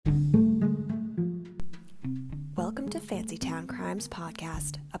to Fancy Town Crimes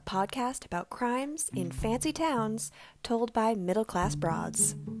Podcast, a podcast about crimes in fancy towns told by middle-class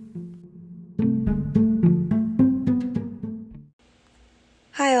broads.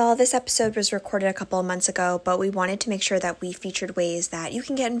 Hi all, this episode was recorded a couple of months ago, but we wanted to make sure that we featured ways that you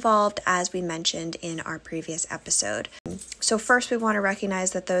can get involved, as we mentioned in our previous episode. So first, we want to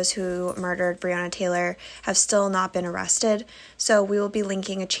recognize that those who murdered Breonna Taylor have still not been arrested, so we will be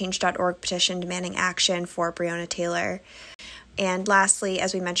linking a change.org petition demanding action for Breonna Taylor. And lastly,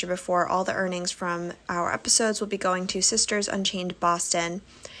 as we mentioned before, all the earnings from our episodes will be going to Sisters Unchained Boston,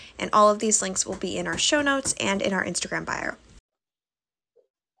 and all of these links will be in our show notes and in our Instagram bio.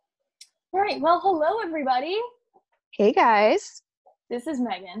 All right, well, hello, everybody. Hey, guys. This is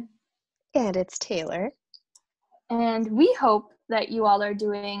Megan. And it's Taylor. And we hope that you all are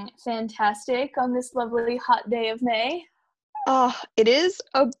doing fantastic on this lovely hot day of May. Oh, it is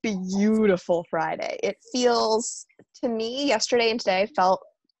a beautiful Friday. It feels, to me, yesterday and today felt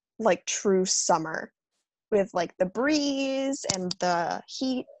like true summer with, like, the breeze and the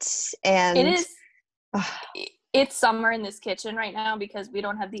heat. And it is. It's summer in this kitchen right now because we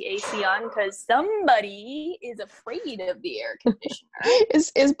don't have the AC on because somebody is afraid of the air conditioner.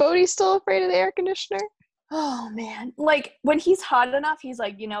 Is Bodhi still afraid of the air conditioner? Oh, man. Like, when he's hot enough, he's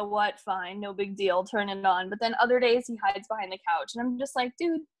like, you know what? Fine, no big deal. Turn it on. But then other days, he hides behind the couch. And I'm just like,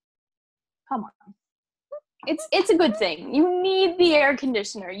 dude, come on. It's a good thing. You need the air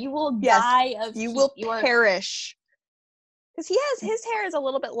conditioner. You will die of heat. You will perish. Because his hair is a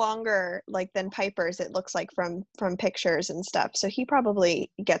little bit longer, like, than Piper's, it looks like, from pictures and stuff. So he probably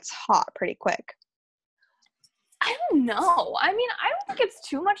gets hot pretty quick. I don't know. I mean, I don't think it's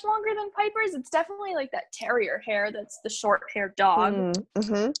too much longer than Piper's. It's definitely like that terrier hair that's the short-haired dog.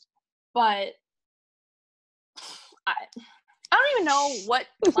 Mm-hmm. But I don't even know what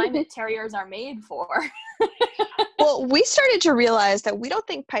climate terriers are made for. Well, we started to realize that we don't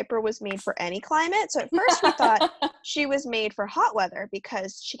think Piper was made for any climate. So at first we thought she was made for hot weather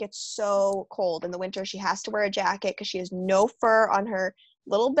because she gets so cold in the winter. She has to wear a jacket because she has no fur on her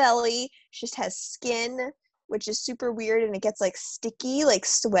little belly. She just has skin, which is super weird, and it gets, like, sticky, like,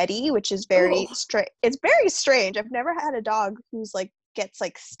 sweaty, which is very strange. It's very strange. I've never had a dog who's, like, gets,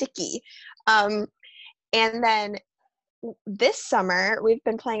 like, sticky. And then this summer, we've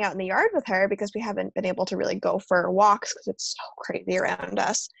been playing out in the yard with her because we haven't been able to really go for walks because it's so crazy around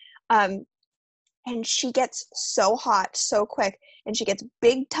us. And she gets so hot so quick, and she gets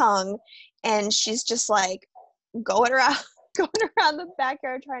big tongue, and she's just, like, going around the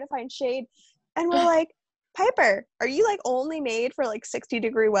backyard trying to find shade. And we're like, Piper, are you, like, only made for, like,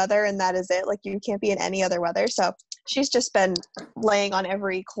 60-degree weather and that is it? Like, you can't be in any other weather? So she's just been laying on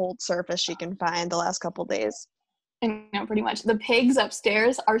every cold surface she can find the last couple days. I know, pretty much. The pigs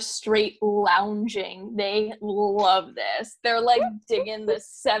upstairs are straight lounging. They love this. They're, like, digging the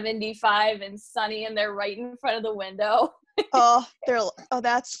 75 and sunny, and they're right in front of the window.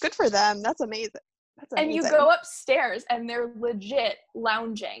 That's good for them. That's amazing. And you go upstairs, and they're legit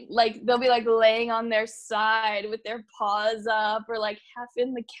lounging. Like, they'll be, like, laying on their side with their paws up, or, like, half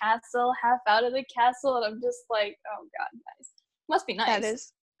in the castle, half out of the castle. And I'm just like, oh, God, guys. Must be nice. That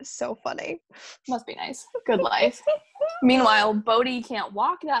is so funny. Must be nice. Good life. Meanwhile, Bodhi can't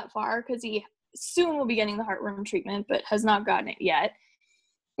walk that far because he soon will be getting the heartworm treatment, but has not gotten it yet.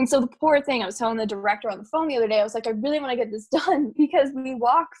 And so the poor thing, I was telling the director on the phone the other day, I was like, I really want to get this done because we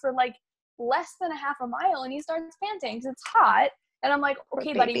walk for, like, less than a half a mile and he starts panting because it's hot. And I'm like,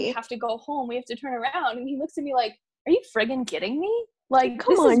 okay, buddy, we have to go home. We have to turn around. And he looks at me like, are you friggin' kidding me? Like,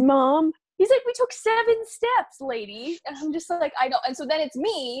 come on, Mom. He's like, we took 7 steps, lady. And I'm just like, I know. And so then it's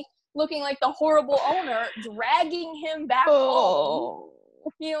me looking like the horrible owner dragging him back home.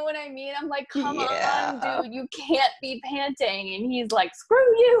 You know what I mean? I'm like, come on, dude, you can't be panting. And he's like, screw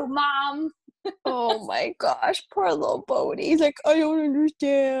you, Mom. Oh my gosh, poor little Bodhi. He's like, I don't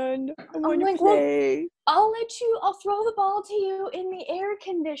understand. I want to play. Well, I'll throw the ball to you in the air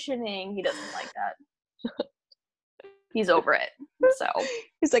conditioning. He doesn't like that. He's over it. So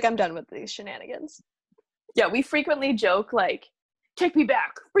he's like, I'm done with these shenanigans. Yeah, we frequently joke, like, take me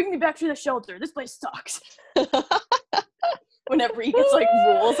back. Bring me back to the shelter. This place sucks. Whenever he gets, like,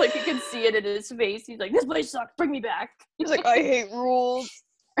 rules, like, you can see it in his face. He's like, this place sucks. Bring me back. He's like, I hate rules.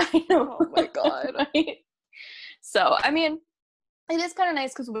 I know. Oh, my God. Right? So, I mean, it is kind of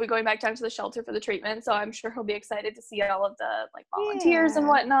nice because we'll be going back down to the shelter for the treatment. So I'm sure he'll be excited to see all of the, like, volunteers and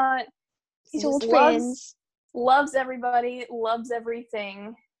whatnot. His old friends. Loves everybody, loves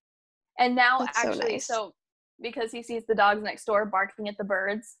everything. And now, that's actually, so because he sees the dogs next door barking at the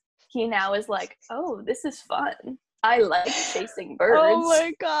birds, he now is like, oh, this is fun. I like chasing birds. Oh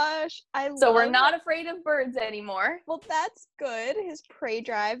my gosh. So we're not afraid of birds anymore. Well, that's good. His prey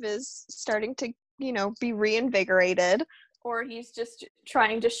drive is starting to, be reinvigorated. Or he's just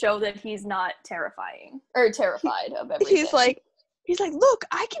trying to show that he's not terrified of everything. He's like, look,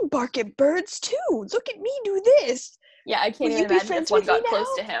 I can bark at birds too. Look at me do this. Yeah, I can't even imagine if one got close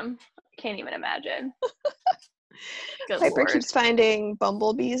to him. I can't even imagine. Piper keeps finding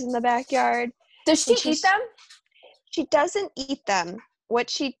bumblebees in the backyard. Does she eat them? She doesn't eat them. What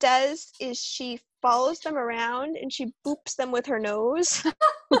she does is she follows them around and she boops them with her nose.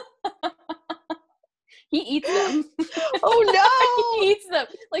 He eats them. Oh no! He eats them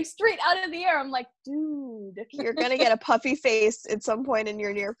like straight out of the air. I'm like, dude, you're gonna get a puffy face at some point in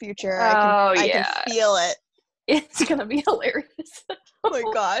your near future. I can feel it. It's gonna be hilarious. Oh my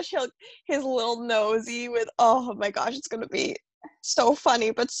gosh, his little nosy with. Oh my gosh, it's gonna be so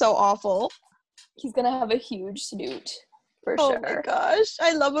funny but so awful. He's gonna have a huge snoot for sure. Oh my gosh,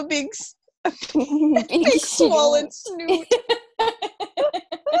 I love a big swollen snoot.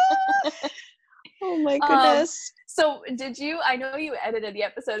 Oh my goodness. So I know you edited the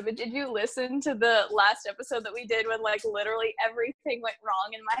episode, but did you listen to the last episode that we did when like literally everything went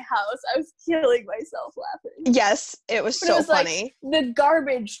wrong in my house? I was killing myself laughing. Yes, it was so funny. Like, the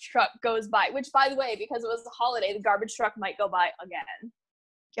garbage truck goes by, which by the way, because it was a holiday, the garbage truck might go by again.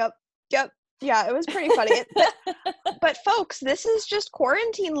 Yep. Yeah, it was pretty funny. But folks, this is just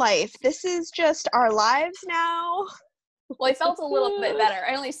quarantine life. This is just our lives now. Well, I felt a little bit better.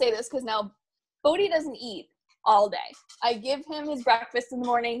 I only say this because now Bodhi doesn't eat all day. I give him his breakfast in the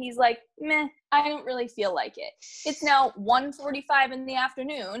morning. He's like, meh, I don't really feel like it. It's now 1:45 in the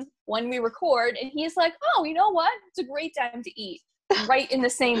afternoon when we record, and he's like, oh, you know what? It's a great time to eat. Right in the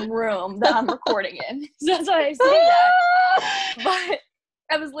same room that I'm recording in. So that's why I say that. But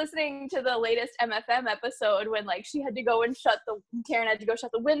I was listening to the latest MFM episode when like Karen had to go shut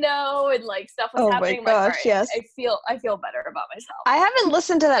the window and like stuff was happening. Oh my gosh, like, yes. I feel better about myself. I haven't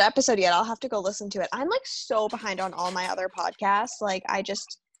listened to that episode yet. I'll have to go listen to it. I'm like so behind on all my other podcasts. Like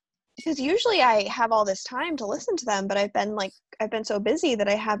because usually I have all this time to listen to them, but I've been so busy that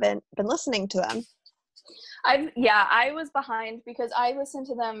I haven't been listening to them. I was behind because I listen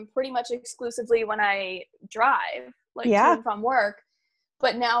to them pretty much exclusively when I drive, to and from work.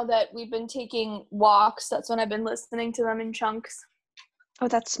 But now that we've been taking walks, that's when I've been listening to them in chunks. Oh,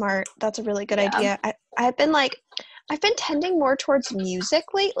 that's smart. That's a really good idea. I've been tending more towards music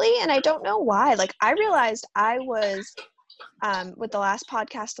lately, and I don't know why. Like, I realized I was, with the last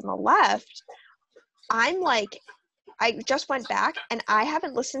podcast on the left, I just went back, and I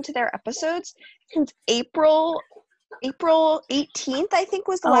haven't listened to their episodes since April 18th, I think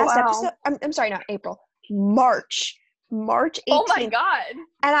was the last episode. I'm sorry, not April. March 18th. Oh my God.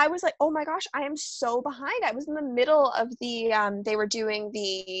 And I was like, oh my gosh, I am so behind. I was in the middle of they were doing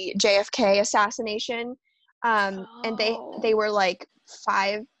the JFK assassination. And they were like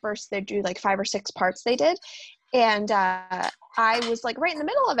they do like 5 or 6 parts they did. And I was like right in the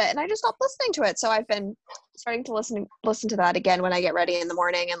middle of it, and I just stopped listening to it. So I've been starting to listen to that again when I get ready in the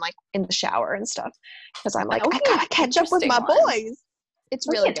morning and like in the shower and stuff. Because I'm like, I gotta catch up with my boys. It's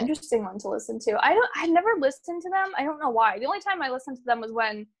really an interesting one to listen to. I never listened to them. I don't know why. The only time I listened to them was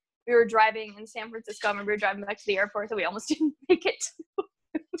when we were driving in San Francisco and we were driving back to the airport, so we almost didn't make it.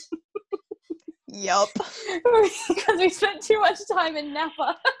 Yup. Because we spent too much time in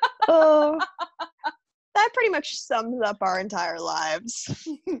Napa. Oh, that pretty much sums up our entire lives.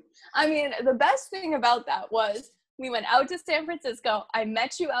 I mean, the best thing about that was we went out to San Francisco. I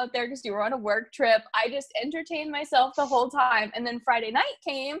met you out there because you were on a work trip. I just entertained myself the whole time. And then Friday night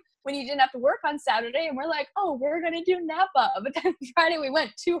came when you didn't have to work on Saturday, and we're like, oh, we're going to do Napa. But then Friday we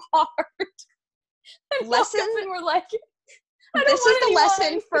went too hard. And we're like, this is the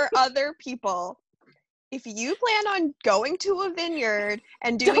lesson for other people. If you plan on going to a vineyard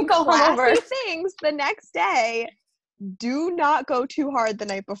and doing classy things the next day, do not go too hard the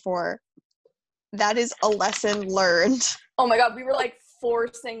night before. That is a lesson learned. Oh my God, we were like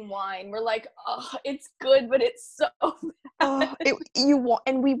forcing wine. We're like, oh, it's good, but it's so bad.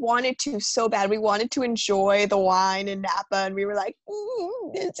 And we wanted to so bad. We wanted to enjoy the wine in Napa, and we were like,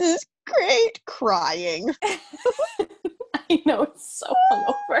 this is great, crying. I know, it's so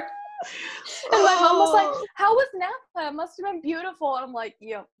hungover. And my mom was like, how was Napa? It must have been beautiful. And I'm like,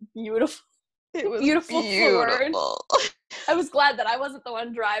 yeah, beautiful. It was beautiful. beautiful. I was glad that I wasn't the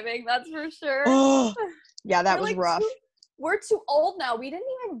one driving, that's for sure. Oh, yeah, that was rough. We're too old now. We didn't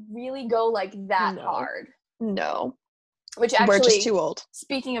even really go like that hard. No. Which actually, we're just too old.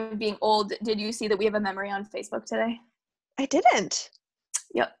 Speaking of being old, did you see that we have a memory on Facebook today? I didn't.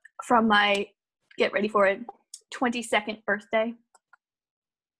 Yep. From my, get ready for it, 22nd birthday.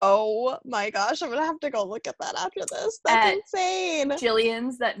 Oh my gosh, I'm gonna have to go look at that after this. That's At insane.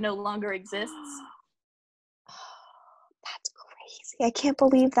 Jillian's that no longer exists. That's crazy. I can't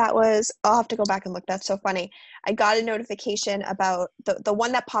believe that was. I'll have to go back and look. That's so funny. I got a notification about the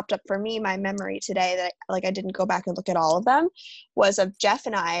one that popped up for me, my memory today, that like I didn't go back and look at all of them, was of Jeff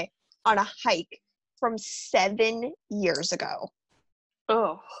and I on a hike from 7 years ago.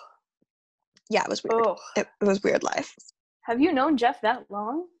 Oh. Yeah, it was weird. Oh. It was weird life. Have you known Jeff that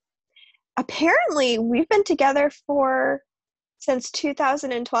long? Apparently, we've been together since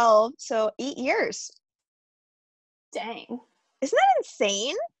 2012, so 8 years. Dang. Isn't that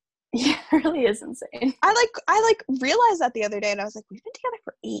insane? Yeah, it really is insane. I realized that the other day, and I was like, we've been together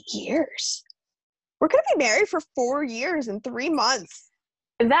for 8 years. We're gonna be married for 4 years and 3 months.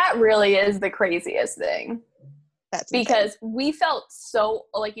 That really is the craziest thing. That's because we felt so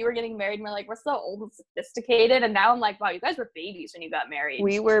like you were getting married and we're like, we're so old and sophisticated, and now I'm like, wow, you guys were babies when you got married.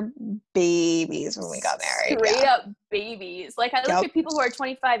 We were babies when we got married. Straight up babies. Like I look at people who are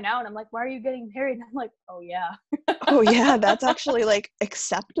 25 now and I'm like, why are you getting married? And I'm like, oh yeah. Oh yeah, that's actually like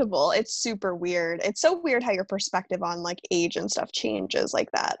acceptable. It's super weird. It's so weird how your perspective on like age and stuff changes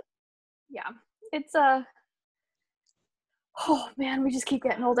like that. Yeah. It's oh man, we just keep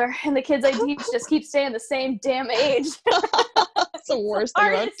getting older, and the kids I teach just keep staying the same damn age. That's the worst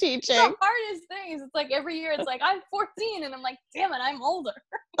thing about teaching. The hardest thing is it's like every year it's like I'm 14 and I'm like, damn it, I'm older.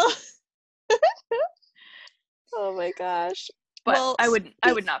 Oh my gosh. But well, I would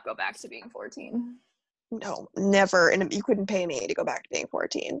not go back to being 14. No, never. And you couldn't pay me to go back to being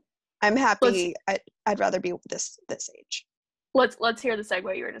 14. I'm happy. I'd rather be this age. Let's hear the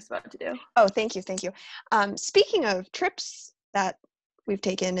segue you were just about to do. Oh, thank you. Speaking of trips that we've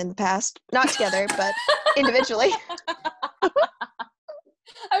taken in the past, not together, but individually.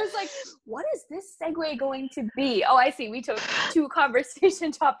 I was like, what is this segue going to be? Oh, I see. We took 2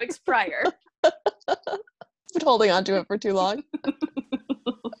 conversation topics prior. Been holding on to it for too long.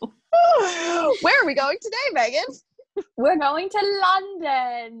 Where are we going today, Megan? We're going to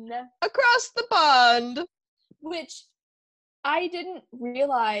London. Across the pond. Which I didn't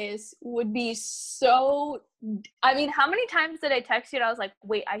realize would be so... I mean, how many times did I text you and I was like,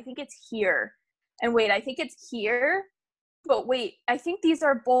 wait, I think it's here. And wait, I think it's here. But wait, I think these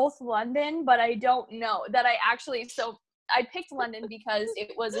are both London, but I don't know. That I actually... So I picked London because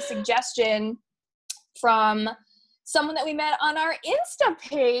it was a suggestion from someone that we met on our Insta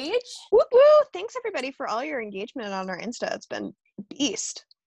page. Woo woo! Thanks everybody for all your engagement on our Insta. It's been beast.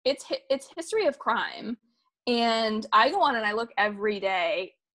 It's history of crime, and I go on and I look every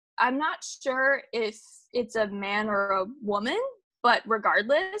day. I'm not sure if it's a man or a woman, but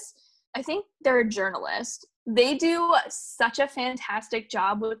regardless, I think they're a journalist. They do such a fantastic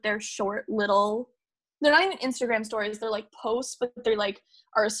job with their short little. They're not even Instagram stories. They're like posts, but they're like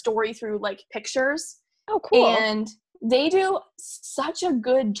are a story through like pictures. Oh, cool. And they do such a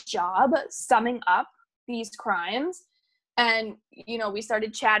good job summing up these crimes. And, you know, we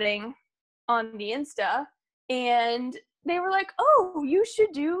started chatting on the Insta, and they were like, oh, you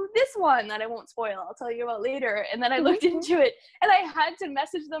should do this one that I won't spoil. I'll tell you about later. And then I looked into it, and I had to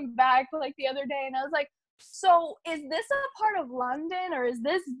message them back like the other day, and I was like, so is this a part of London, or is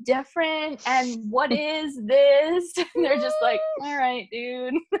this different? And what is this? And they're just like, all right,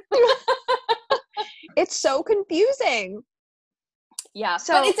 dude. It's so confusing. Yeah,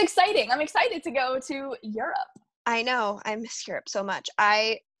 so, but it's exciting. I'm excited to go to Europe. I know. I miss Europe so much.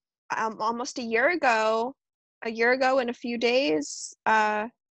 Almost a year ago in a few days, that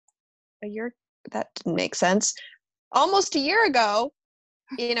didn't make sense. Almost a year ago,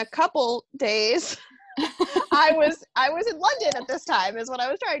 in a couple days, I was in London at this time, is what I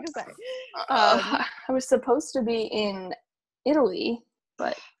was trying to say. I was supposed to be in Italy,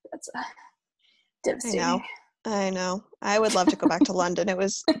 but that's devastating. I know. I would love to go back to London.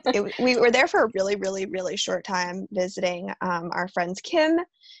 We were there for a really, really, really short time visiting our friends Kim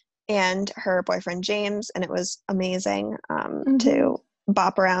and her boyfriend James, and it was amazing to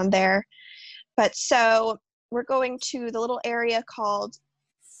bop around there. But so we're going to the little area called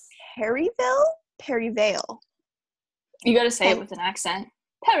Perivale. You got to say it with an accent.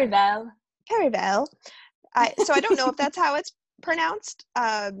 Perivale. So I don't know if that's how it's pronounced.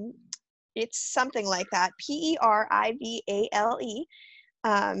 It's something like that. Perivale.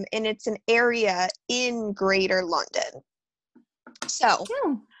 And it's an area in Greater London. So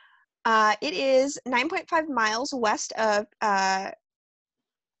it is 9.5 miles west of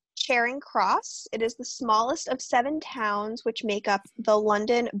Charing Cross. It is the smallest of 7 towns which make up the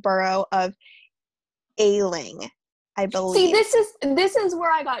London borough of Ealing. I believe. See, this is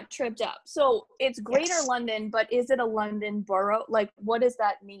where I got tripped up. So it's Greater Yes. London, but is it a London borough? Like, what does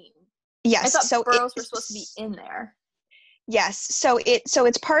that mean? Yes. I thought So boroughs were supposed to be in there. Yes. So it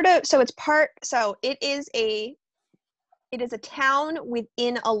is a town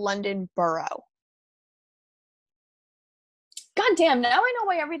within a London borough. God damn, now I know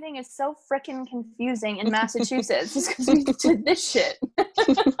why everything is so freaking confusing in Massachusetts. It's because we did this shit.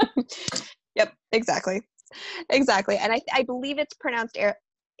 Yep, exactly. And I believe it's pronounced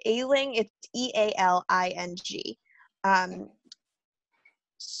Ealing. It's Ealing.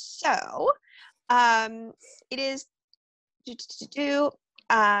 So it is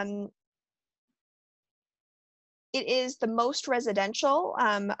it is the most residential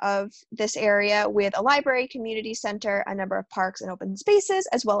of this area, with a library, community center, a number of parks and open spaces,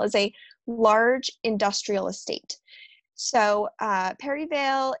 as well as a large industrial estate. So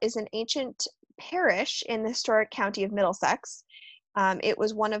Perryvale is an ancient parish in the historic county of Middlesex. It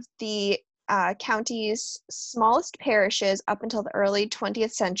was one of the county's smallest parishes up until the early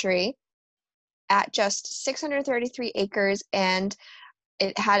 20th century, at just 633 acres, and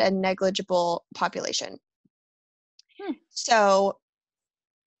it had a negligible population. So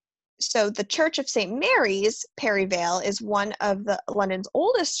the Church of St. Mary's, Perryvale, is one of London's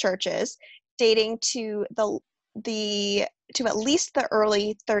oldest churches, dating to at least the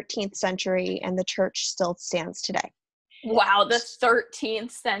early 13th century, and the church still stands today. Wow, the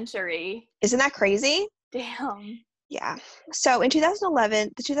 13th century. Isn't that crazy? Damn. Yeah. So in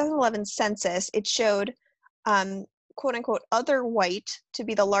 2011, the 2011 census, it showed quote unquote other white to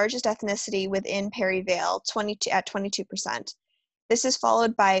be the largest ethnicity within Perryvale, 22%. This is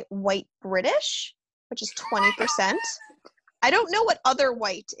followed by white British, which is 20%. I don't know what other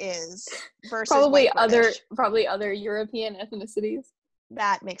white is versus probably other European ethnicities.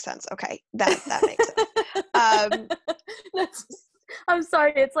 That makes sense. Okay, that makes sense. I'm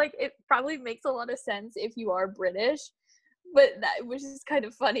sorry. It's like, it probably makes a lot of sense if you are British, but that was just kind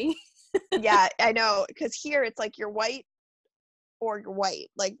of funny. Yeah, I know, because here it's like you're white or you're white.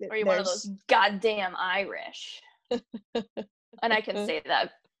 Like, or you're one of those goddamn Irish. And I can say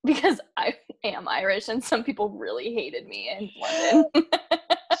that because I am Irish, and some people really hated me in London.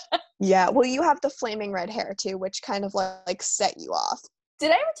 Yeah, well, you have the flaming red hair too, which kind of like set you off.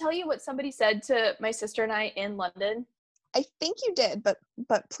 Did I ever tell you what somebody said to my sister and I in London? I think you did,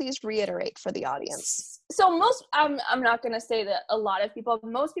 but please reiterate for the audience. So I'm not going to say that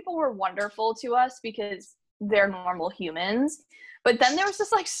most people were wonderful to us because they're normal humans. But then there was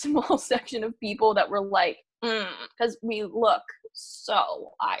this like small section of people that were like, because we look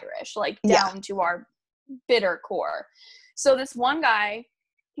so Irish, like down to our bitter core. So this one guy,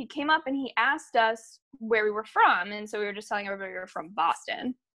 he came up and he asked us where we were from. And so we were just telling everybody we were from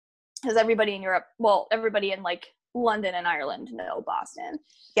Boston, because everybody in Europe, well, everybody in like London and Ireland know Boston.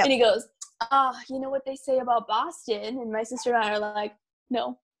 Yep. And he goes, you know what they say about Boston? And my sister and I are like,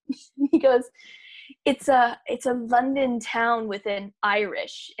 no. He goes, it's a London town with an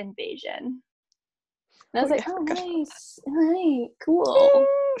Irish invasion. And I was like, oh, nice. Hi, cool.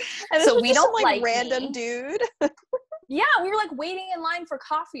 So we don't like random dude. Yeah, we were like waiting in line for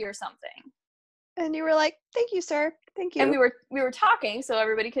coffee or something. And you were like, thank you, sir. Thank you. And we were talking so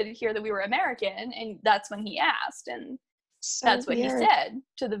everybody could hear that we were American, and that's when he asked, and that's what he said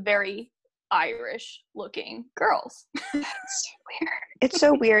to the very Irish-looking girls. That's so weird. It's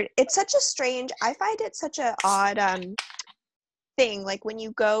so weird. It's such a strange, I find it such an odd thing. Like when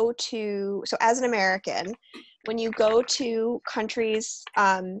you go to, so as an American, when you go to countries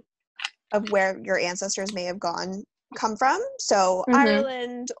of where your ancestors may have come from, so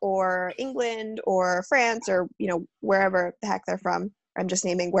Ireland or England or France or wherever the heck they're from. I'm just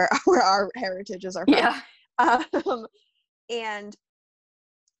naming where our heritages are from. Yeah. And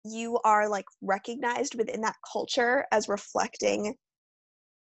you are like recognized within that culture as reflecting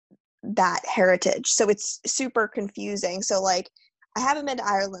that heritage. So it's super confusing. So like I haven't been to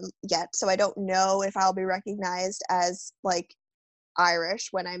Ireland yet, so I don't know if I'll be recognized as like Irish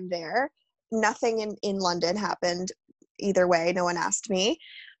when I'm there. Nothing in London happened either way. No one asked me.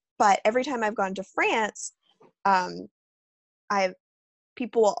 But every time I've gone to France,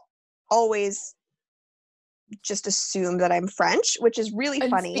 people always just assume that I'm French, which is really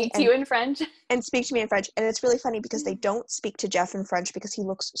funny. Speak to you in French. And speak to me in French. And it's really funny because they don't speak to Jeff in French because he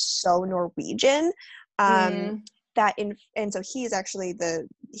looks so Norwegian. And so he's actually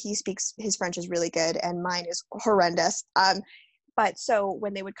he speaks, his French is really good and mine is horrendous. But so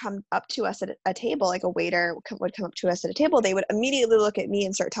when they would come up to us at a table, like a waiter would come up to us at a table, they would immediately look at me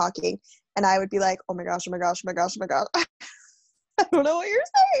and start talking. And I would be like, oh my gosh, oh my gosh, oh my gosh, oh my gosh. I don't know what you're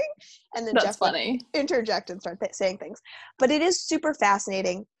saying. And then That's Jeff funny. would interject and start saying things. But it is super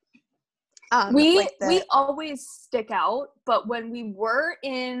fascinating. We always stick out, but when we were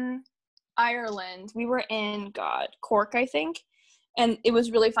in Ireland, we were in Cork, I think, and it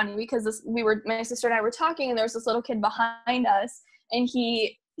was really funny because my sister and I were talking, and there was this little kid behind us, and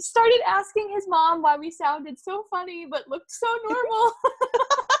he started asking his mom why we sounded so funny but looked so normal.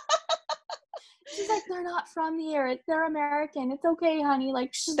 She's like, they're not from here. They're American. It's okay, honey.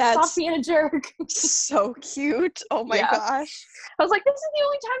 Like, stop being a jerk. So cute. Oh my gosh. I was like, this is the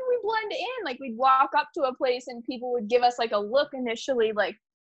only time we blend in. Like, we'd walk up to a place and people would give us like a look initially, like,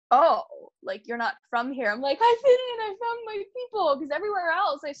 oh, like you're not from here. I'm like, I fit in. I found my people. Because everywhere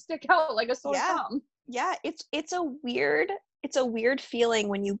else, I stick out like a sore thumb. Yeah, it's a weird feeling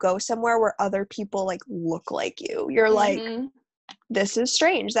when you go somewhere where other people like look like you. You're like, this is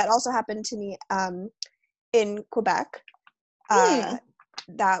strange. That also happened to me in Quebec. That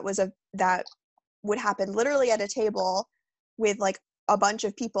would happen literally at a table with like a bunch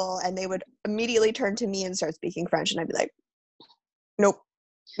of people, and they would immediately turn to me and start speaking French, and I'd be like, nope.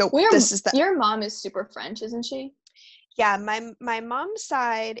 Your mom is super French, isn't she? Yeah, my mom's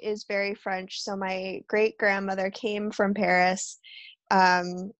side is very French. So my great grandmother came from Paris.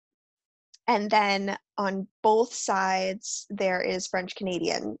 And then on both sides there is French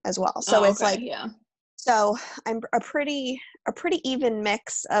Canadian as well. So it's so I'm a pretty even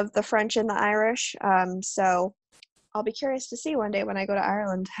mix of the French and the Irish. So I'll be curious to see one day when I go to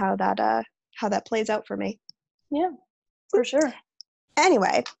Ireland how that plays out for me. Yeah, for sure.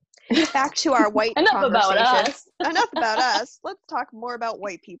 Anyway, back to our white Enough conversation. about us. Enough about us. Let's talk more about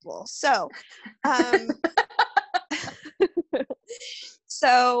white people. So,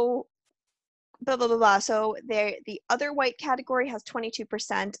 so blah blah blah blah. So the other white category has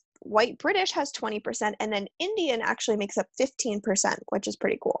 22%. White British has 20%, and then Indian actually makes up 15%, which is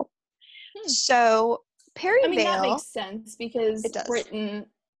pretty cool. So Perryvale. That makes sense because Britain,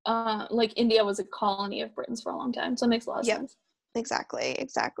 like India was a colony of Britain's for a long time, so it makes a lot of sense. Exactly.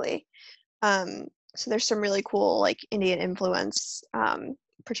 So there's some really cool like Indian influence,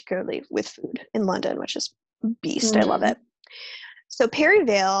 particularly with food in London, which is beast. I love it. So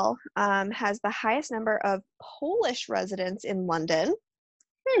Perryvale has the highest number of Polish residents in London.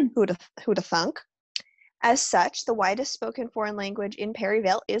 Who'd have thunk? As such, the widest spoken foreign language in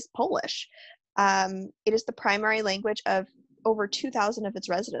Perryvale is Polish. It is the primary language of over 2,000 of its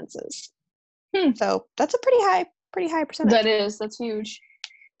residences. So that's a pretty high percentage. That's huge.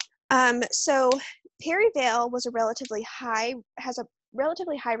 So Perryvale has a relatively high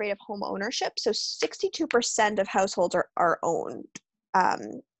rate of home ownership. So 62% of households are owned,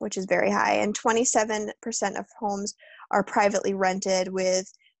 which is very high, and 27% of homes are privately rented, with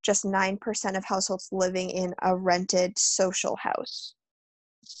just 9% of households living in a rented social house.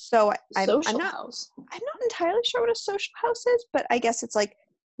 So I'm not entirely sure what a social house is, but I guess it's like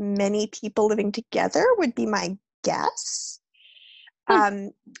many people living together would be my guess.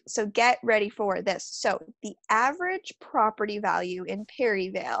 So get ready for this. So the average property value in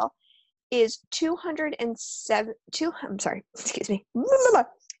Perryvale is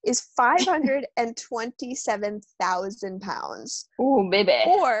 £527,000. Ooh, baby.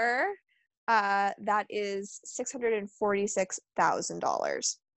 Or that is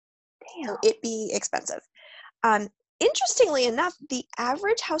 $646,000. Damn. So it be expensive. Interestingly enough, the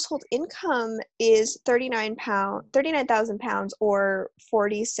average household income is £39,000 or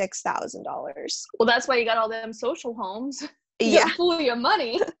 $46,000. Well, that's why you got all them social homes. You got full of your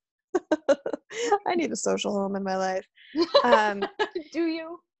money. I need a social home in my life. Do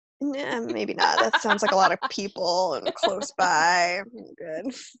you? Nah, maybe not. That sounds like a lot of people and close by. I'm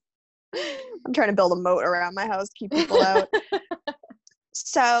good. I'm trying to build a moat around my house, keep people out.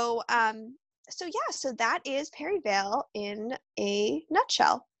 So that is Perryvale in a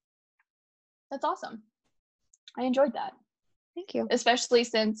nutshell. That's awesome. I enjoyed that. Thank you. Especially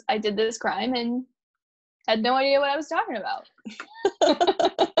since I did this crime and had no idea what I was talking about.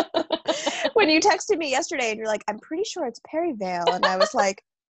 When you texted me yesterday and you're like, I'm pretty sure it's Perryvale. And I was like,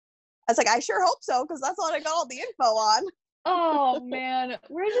 I sure hope so, because that's what I got all the info on. Oh, man.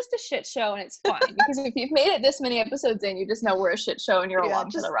 We're just a shit show, and it's fine. Because if you've made it this many episodes in, you just know we're a shit show, and you're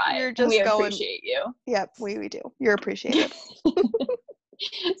along for the ride. We appreciate you. Yep, we do. You're appreciated.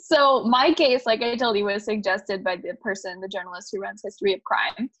 So my case, like I told you, was suggested by the journalist who runs History of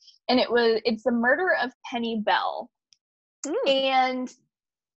Crime. And it's the murder of Penny Bell. And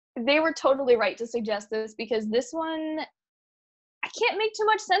they were totally right to suggest this, because this one, I can't make too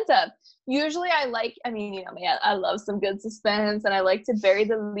much sense of. Usually I mean, you know me, I love some good suspense, and I like to bury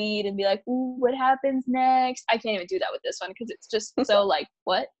the lead and be like, ooh, what happens next? I can't even do that with this one because it's just so like,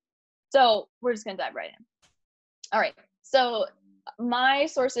 what? So we're just going to dive right in. All right. So my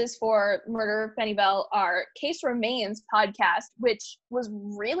sources for Murder of Penny Bell are Case Remains podcast, which was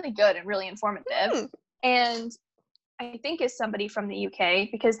really good and really informative. And I think is somebody from the UK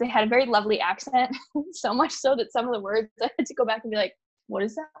because they had a very lovely accent, so much so that some of the words I had to go back and be like, what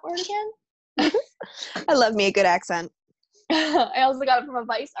is that word again? I love me a good accent. I also got it from a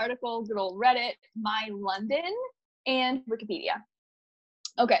Vice article, good old Reddit, My London, and Wikipedia.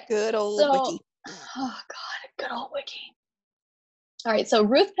 Okay. Good old wiki. Oh God, good old wiki. All right, so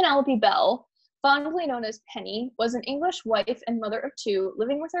Ruth Penelope Bell, fondly known as Penny, was an English wife and mother of two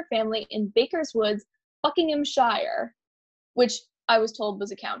living with her family in Bakerswoods, Buckinghamshire, which I was told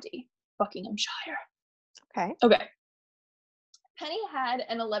was a county. Buckinghamshire. Okay. Penny had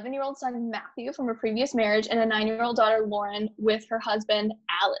an 11-year-old son, Matthew, from a previous marriage, and a 9-year-old daughter, Lauren, with her husband,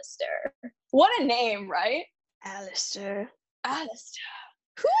 Alistair. What a name, right? Alistair. Alistair.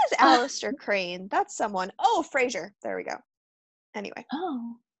 Who is Alistair Crane? That's someone. Oh, Frasier. There we go. Anyway.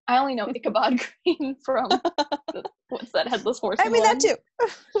 Oh. I only know Ichabod Crane from what's that, Headless Horseman? I mean, that too.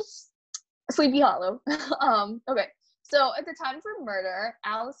 Sleepy Hollow. Okay. So at the time of her murder,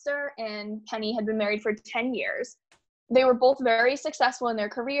 Alistair and Penny had been married for 10 years. They were both very successful in their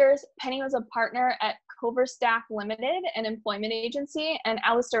careers. Penny was a partner at Coverstaff Limited, an employment agency, and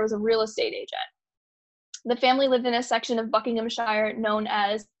Alistair was a real estate agent. The family lived in a section of Buckinghamshire known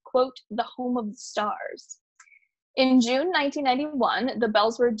as, quote, the home of the stars. In June 1991, the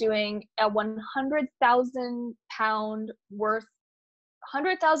Bells were doing a £100,000 worth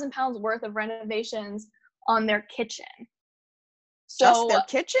of renovations on their kitchen. So, just their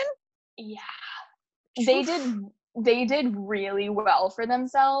kitchen? Yeah. They did really well for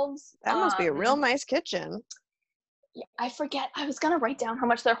themselves. That must be a real nice kitchen. Yeah, I forget. I was gonna write down how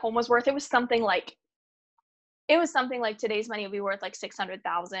much their home was worth. It was something like today's money would be worth like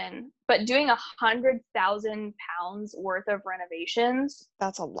 $600,000. But doing £100,000 worth of renovations.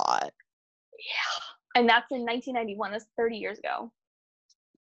 That's a lot. Yeah. And that's in 1991. That's 30 years ago.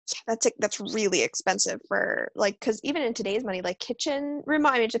 That's really expensive for like, because even in today's money, like kitchen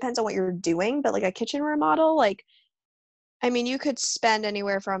remodel, I mean, it depends on what you're doing, but like a kitchen remodel, like, I mean, you could spend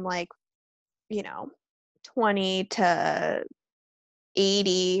anywhere from like, you know, 20 to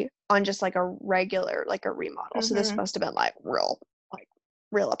 80 on just like a regular, like a remodel. Mm-hmm. So this must have been like real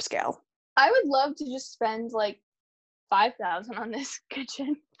upscale. I would love to just spend like $5,000 on this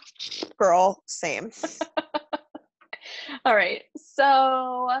kitchen. Girl, same. All right.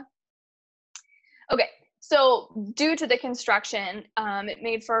 So due to the construction, it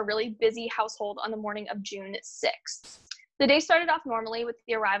made for a really busy household on the morning of June 6th. The day started off normally with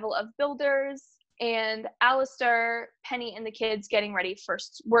the arrival of builders and Alistair, Penny, and the kids getting ready for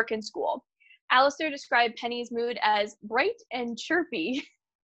work and school. Alistair described Penny's mood as bright and chirpy,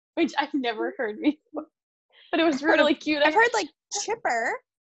 which I've never heard before, but it was really cute. I've heard like chipper.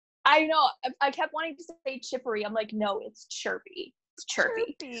 I know. I kept wanting to say chippery. I'm like, no, it's chirpy. It's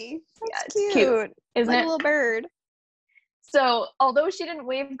chirpy. That's cute. Isn't like it? A little bird. So, although she didn't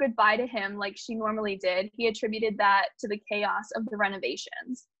wave goodbye to him like she normally did, he attributed that to the chaos of the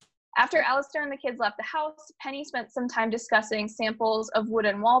renovations. After Alistair and the kids left the house, Penny spent some time discussing samples of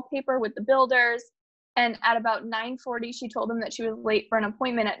wooden wallpaper with the builders, and at about 9:40, she told them that she was late for an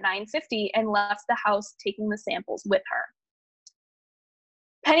appointment at 9:50 and left the house taking the samples with her.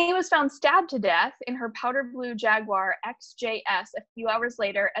 Penny was found stabbed to death in her powder blue Jaguar XJS a few hours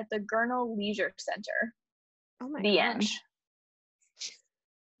later at the Gurnall Leisure Center. Oh my the gosh.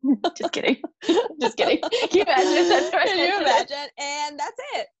 End. Just kidding. Just kidding. Can you imagine if that's right? Can you imagine? And that's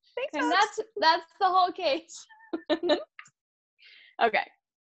it. Thanks, and folks. that's the whole case. Okay.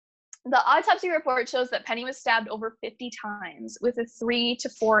 The autopsy report shows that Penny was stabbed over 50 times with a 3 to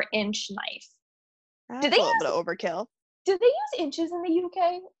 4 inch knife. That's a little bit of overkill. Do they use inches in the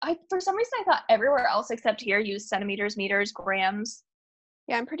UK? For some reason I thought everywhere else except here used centimeters, meters, grams.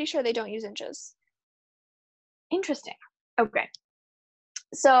 Yeah, I'm pretty sure they don't use inches. Interesting. Okay.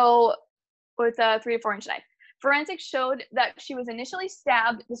 So with a 3 to 4 inch knife. Forensics showed that she was initially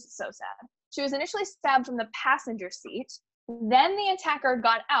stabbed. This is so sad. She was initially stabbed from the passenger seat. Then the attacker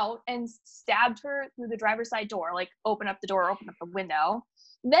got out and stabbed her through the driver's side door, like open up the door, open up the window.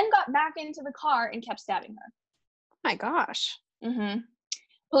 Then got back into the car and kept stabbing her. Oh my gosh. Mm-hmm.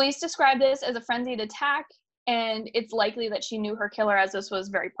 Police described this as a frenzied attack, and it's likely that she knew her killer as this was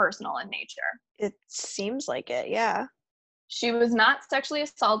very personal in nature. It seems like it, yeah. She was not sexually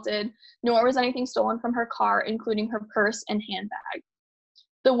assaulted, nor was anything stolen from her car, including her purse and handbag.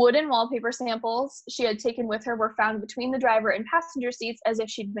 The wood and wallpaper samples she had taken with her were found between the driver and passenger seats as if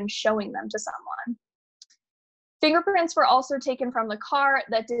she'd been showing them to someone. Fingerprints were also taken from the car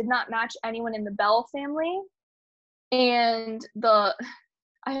that did not match anyone in the Bell family. And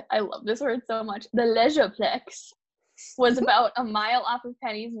I love this word so much, the Leisureplex was about a mile off of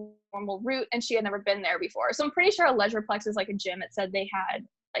Penny's normal route, and she had never been there before. So I'm pretty sure a Leisureplex is like a gym. It said they had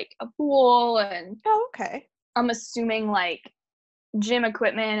like a pool and okay. I'm assuming like gym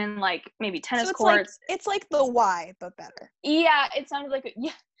equipment and like maybe tennis courts. It's like the Y, but better. Yeah, it sounded like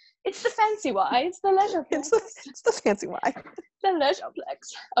it's the fancy Y. It's the Leisureplex. It's the fancy Y. The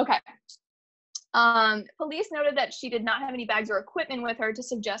Leisureplex. Okay. Police noted that she did not have any bags or equipment with her to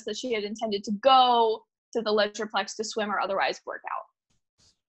suggest that she had intended to go to the Leisureplex to swim or otherwise work out.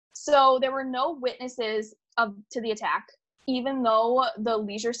 So there were no witnesses to the attack, even though the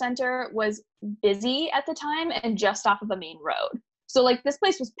leisure center was busy at the time and just off of a main road. So like this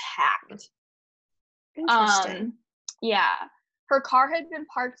place was packed. Interesting. Yeah. Her car had been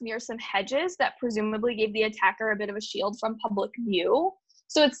parked near some hedges that presumably gave the attacker a bit of a shield from public view.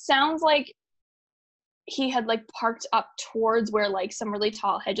 So it sounds like he had like parked up towards where like some really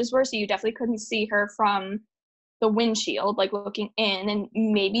tall hedges were, so you definitely couldn't see her from the windshield, like looking in, and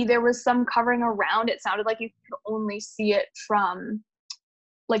maybe there was some covering around. It sounded like you could only see it from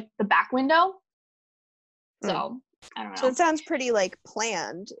like the back window. So I don't know. So it sounds pretty like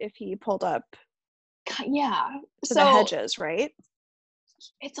planned if he pulled up yeah to the hedges, right?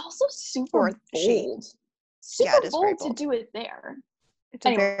 It's also super bold. Yeah, it is very bold bold to do it there. It's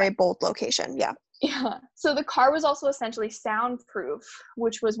a very bold location. Yeah. Yeah. So the car was also essentially soundproof,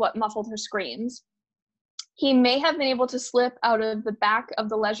 which was what muffled her screams. He may have been able to slip out of the back of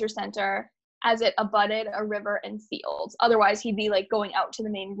the leisure center as it abutted a river and fields. Otherwise, he'd be like going out to the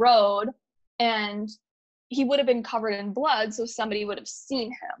main road and he would have been covered in blood, so somebody would have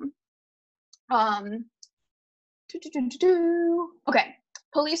seen him. Okay.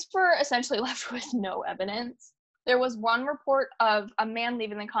 Police were essentially left with no evidence. There was one report of a man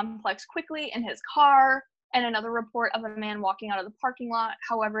leaving the complex quickly in his car, and another report of a man walking out of the parking lot.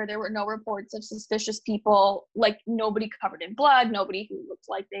 However, there were no reports of suspicious people, like nobody covered in blood, nobody who looked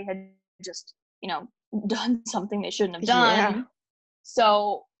like they had just, done something they shouldn't have done. Yeah.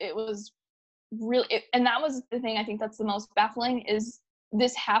 So it was really, and that was the thing I think that's the most baffling, is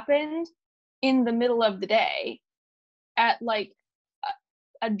this happened in the middle of the day at like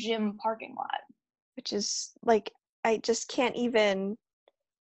a gym parking lot. Which is like, I just can't even,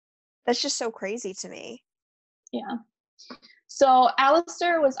 that's just so crazy to me. Yeah. So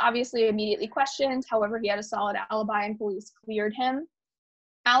Alistair was obviously immediately questioned. However, he had a solid alibi and police cleared him.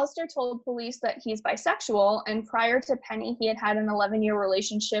 Alistair told police that he's bisexual, and prior to Penny, he had had an 11-year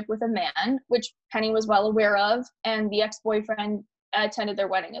relationship with a man, which Penny was well aware of, and the ex-boyfriend attended their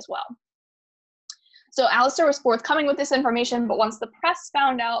wedding as well. So Alistair was forthcoming with this information, but once the press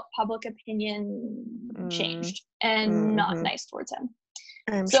found out, public opinion changed and not nice towards him.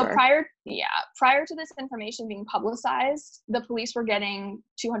 I'm so sure. prior to this information being publicized, the police were getting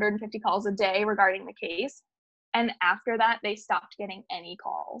 250 calls a day regarding the case. And after that, they stopped getting any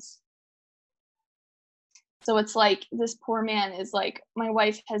calls. So it's like, this poor man is like, my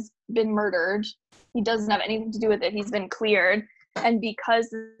wife has been murdered. He doesn't have anything to do with it. He's been cleared. And because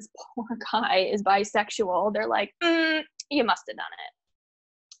this poor guy is bisexual, they're like, you must have done it.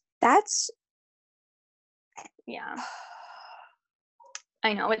 That's... Yeah.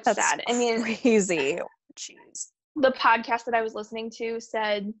 I know, it's sad. I mean, crazy. Jeez. The podcast that I was listening to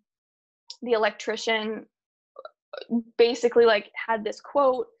said the electrician basically like had this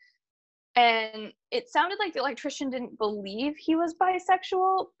quote, and it sounded like the electrician didn't believe he was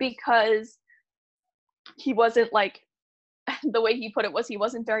bisexual because he wasn't like, the way he put it was he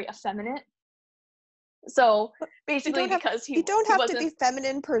wasn't very effeminate. So basically, because you don't have to be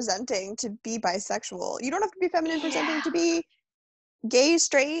feminine presenting to be bisexual. You don't have to be feminine presenting to be gay,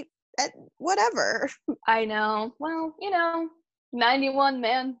 straight, whatever. I know. Well, 91,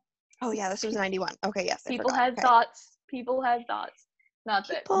 man. Oh yeah, this was 91. Okay, yes. People had thoughts. Not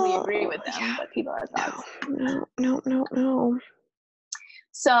that we agree with them, but people had thoughts. No.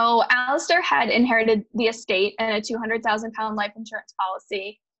 So Alistair had inherited the estate and a £200,000 life insurance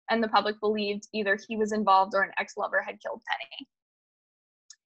policy, and the public believed either he was involved or an ex-lover had killed Penny.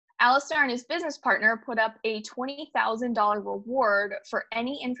 Alistair and his business partner put up a $20,000 reward for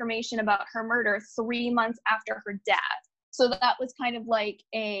any information about her murder 3 months after her death. So that was kind of like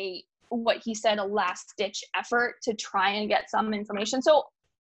what he said, a last-ditch effort to try and get some information. So,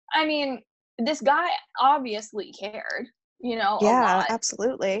 I mean, this guy obviously cared. a lot.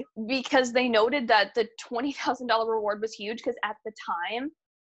 Absolutely. Because they noted that the $20,000 reward was huge because at the time,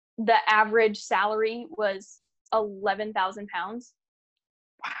 the average salary was 11,000 pounds.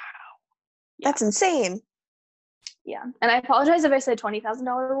 Wow. Yeah. That's insane. Yeah. And I apologize if I said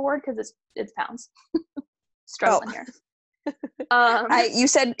 $20,000 reward because it's pounds. Struggling here. You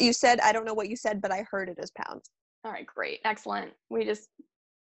said I don't know what you said, but I heard it as pounds. All right, great. Excellent. We just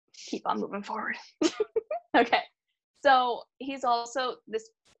keep on moving forward. Okay. So he's also this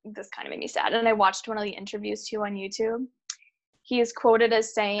kind of made me sad. And I watched one of the interviews too on YouTube. He is quoted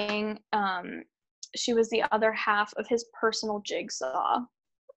as saying, she was the other half of his personal jigsaw.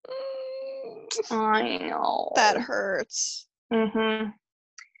 I know. That hurts. Mm-hmm.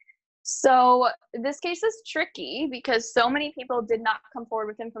 So this case is tricky because so many people did not come forward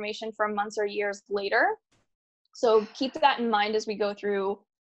with information for months or years later. So keep that in mind as we go through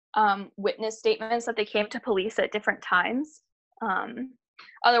witness statements that they came to police at different times.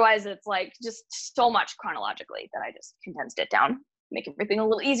 Otherwise, it's like just so much chronologically that I just condensed it down, make everything a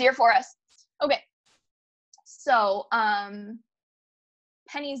little easier for us. Okay. So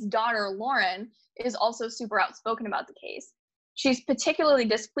Penny's daughter, Lauren, is also super outspoken about the case. She's particularly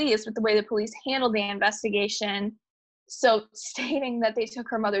displeased with the way the police handled the investigation, so stating that they took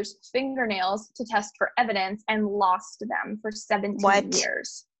her mother's fingernails to test for evidence and lost them for 17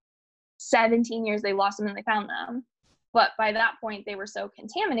 years. 17 years they lost them and they found them. But by that point, they were so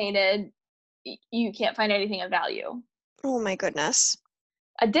contaminated, you can't find anything of value. Oh my goodness.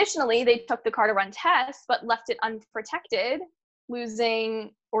 Additionally, they took the car to run tests, but left it unprotected,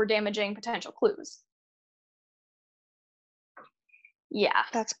 losing or damaging potential clues. Yeah.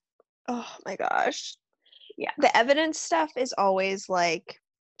 That's, oh my gosh. Yeah. The evidence stuff is always like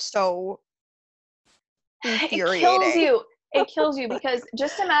so infuriating. It kills you because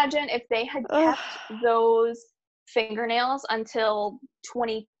just imagine if they had kept those fingernails until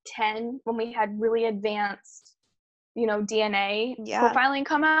 2010 when we had really advanced, DNA profiling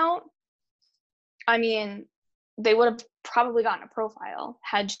come out. I mean, they would have probably gotten a profile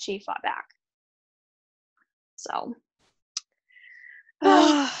had she fought back. So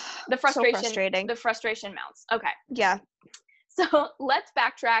the frustration mounts. Okay. Yeah. So let's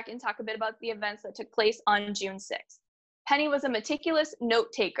backtrack and talk a bit about the events that took place on June 6th. Penny was a meticulous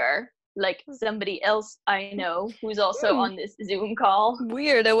note taker, like somebody else I know who's also on this Zoom call.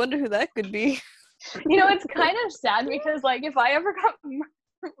 Weird. I wonder who that could be. It's kind of sad because, like, if I ever got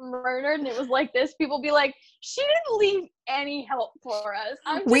murdered and it was like this, people be like, she didn't leave any help for us.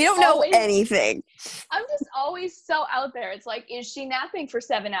 We don't know anything. I'm just always so out there. It's like, is she napping for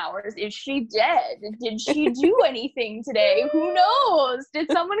 7 hours? Is she dead? Did she do anything today? Who knows?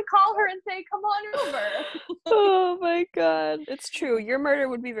 Did someone call her and say, come on over? Oh my God. It's true. Your murder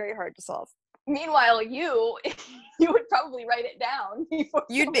would be very hard to solve. Meanwhile, you would probably write it down.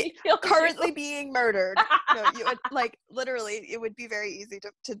 You'd be currently being murdered. No, you would, like, literally, it would be very easy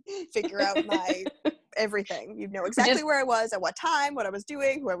to figure out my everything. You'd know exactly where I was, at what time, what I was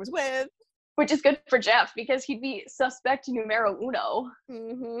doing, who I was with. Which is good for Jeff because he'd be suspect numero uno.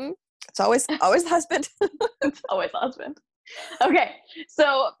 Mm-hmm. It's always the husband. It's always the husband. Okay,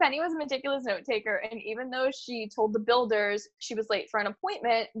 so Penny was a meticulous note taker, and even though she told the builders she was late for an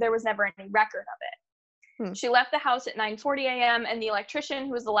appointment, there was never any record of it. She left the house at 9:40 a.m., and the electrician,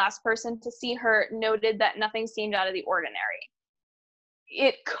 who was the last person to see her, noted that nothing seemed out of the ordinary.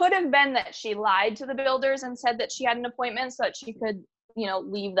 It could have been that she lied to the builders and said that she had an appointment so that she could,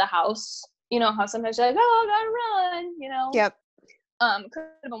 leave the house. You know how sometimes you're like, oh, I gotta run, Yep. Could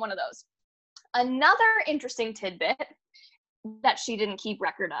have been one of those. Another interesting tidbit that she didn't keep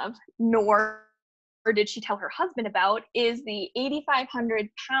record of, nor did she tell her husband about, is the 8,500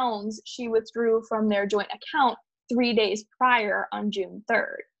 pounds she withdrew from their joint account 3 days prior on June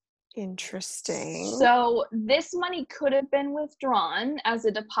 3rd. Interesting. So this money could have been withdrawn as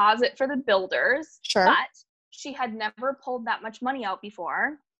a deposit for the builders, sure, but she had never pulled that much money out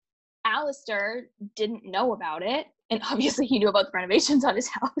before. Alistair didn't know about it, and obviously he knew about the renovations on his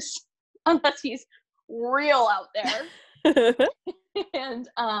house, unless he's real out there. And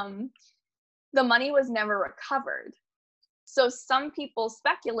the money was never recovered. So some people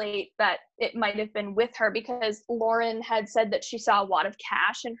speculate that it might have been with her because Lauren had said that she saw a wad of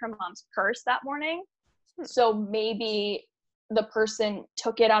cash in her mom's purse that morning. So maybe the person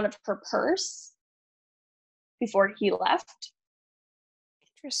took it out of her purse before he left.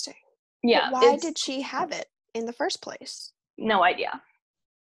 Interesting. Yeah. But why did she have it in the first place? No idea.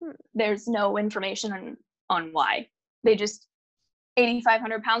 There's no information on why. They just,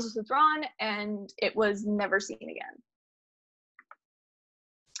 8,500 pounds was withdrawn and it was never seen again.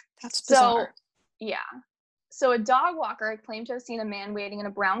 That's bizarre. So a dog walker claimed to have seen a man waiting in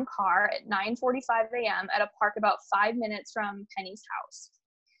a brown car at 9:45 a.m. at a park about 5 minutes from Penny's house.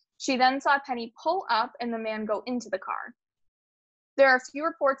 She then saw Penny pull up and the man go into the car. There are a few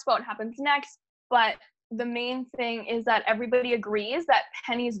reports about what happens next, but the main thing is that everybody agrees that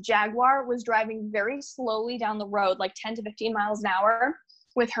Penny's Jaguar was driving very slowly down the road, like 10 to 15 miles an hour,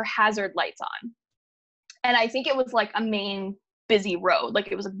 with her hazard lights on. And I think it was like a main busy road.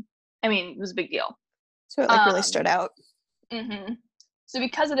 Like it was a big deal. So it like really stood out. Mm-hmm. So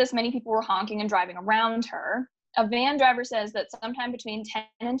because of this, many people were honking and driving around her. A van driver says that sometime between 10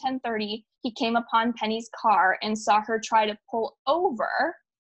 and 10:30, he came upon Penny's car and saw her try to pull over,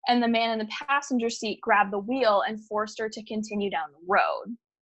 and the man in the passenger seat grabbed the wheel and forced her to continue down the road.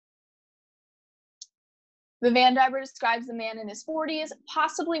 The van driver describes the man in his 40s,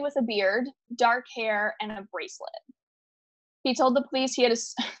 possibly with a beard, dark hair, and a bracelet. He told the police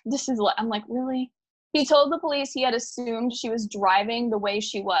I'm like, really? He told the police he had assumed she was driving the way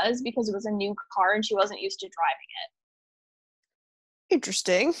she was because it was a new car and she wasn't used to driving it.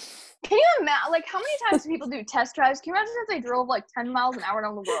 Interesting. Can you imagine, like, how many times do people do test drives? Can you imagine if they drove like 10 miles an hour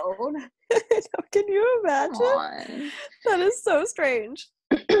down the road? Can you imagine? Come on. That is so strange.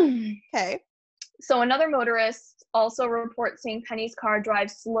 Okay. So another motorist also reports seeing Penny's car drive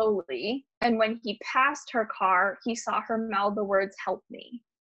slowly, and when he passed her car, he saw her mouth the words, "Help me,"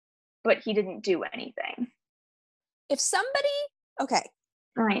 but he didn't do anything. If somebody, okay.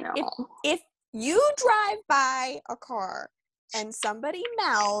 I know. If you drive by a car and somebody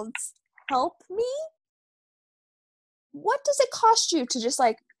mouths, "Help me," what does it cost you to just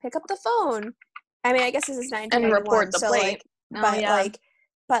like pick up the phone? I mean, I guess this is 1991, and report the so plate. like,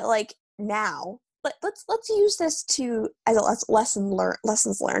 but now, let's use this as a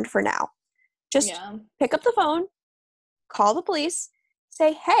lessons learned for now. Just pick up the phone, call the police,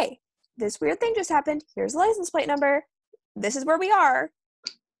 say, "Hey, this weird thing just happened. Here's the license plate number. This is where we are.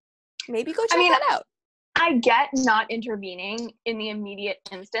 Maybe go check that out." I get not intervening in the immediate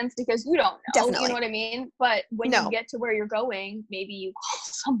instance because you don't know. Definitely. You know what I mean? But when you get to where you're going, maybe you call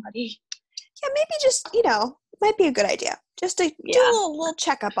somebody. Yeah, maybe just, might be a good idea. Just to do a little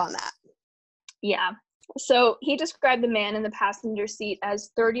checkup on that. Yeah. So he described the man in the passenger seat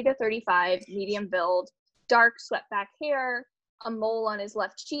as 30 to 35, medium build, dark swept back hair, a mole on his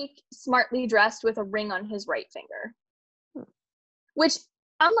left cheek, smartly dressed with a ring on his right finger. Which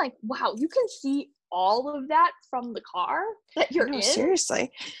I'm like, wow, you can see all of that from the car that you're in?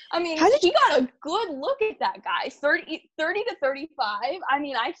 Seriously. I mean, he got a good look at that guy. 30 to 35. I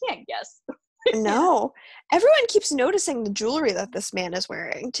mean, I can't guess. No. Everyone keeps noticing the jewelry that this man is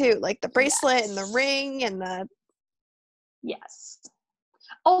wearing, too. Like the bracelet and the ring and the... Yes.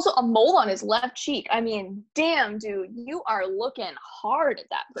 Also, a mole on his left cheek. I mean, damn, dude, you are looking hard at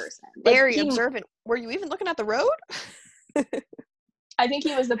that person. Very observant. Were you even looking at the road? I think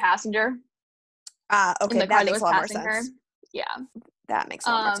he was the passenger. Okay, that makes a lot more sense. Yeah. That makes a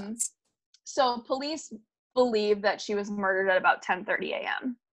lot more sense. So police believe that she was murdered at about 10:30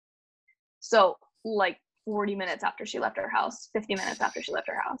 a.m. So, like 40 minutes after she left her house, 50 minutes after she left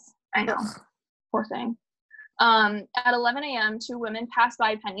her house. I know. Poor thing. At 11 a.m., two women passed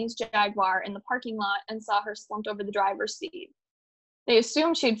by Penny's Jaguar in the parking lot and saw her slumped over the driver's seat. They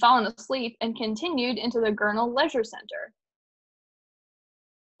assumed she'd fallen asleep and continued into the Gurnall Leisure Center.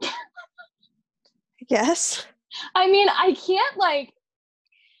 Yes. I mean, I can't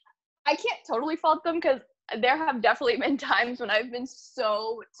totally fault them because there have definitely been times when I've been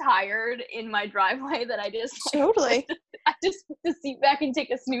so tired in my driveway that I just totally put the seat back and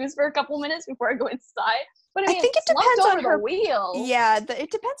take a snooze for a couple minutes before I go inside. But I mean, think it depends on her wheel. Yeah,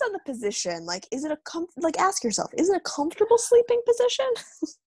 it depends on the position. Like, is it ask yourself, is it a comfortable sleeping position?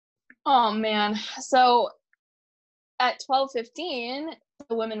 Oh man. So at 12:15,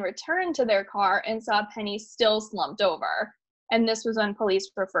 the women returned to their car and saw Penny still slumped over. And this was when police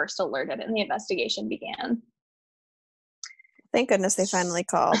were first alerted and the investigation began. Thank goodness they finally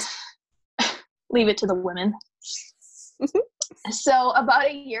called. Leave it to the women. So about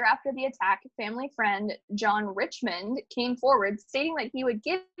a year after the attack, family friend John Richmond came forward stating that he would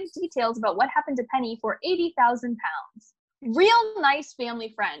give details about what happened to Penny for £80,000. Real nice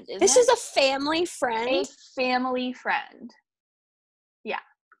family friend, isn't This it? is a family friend? A family friend. Yeah.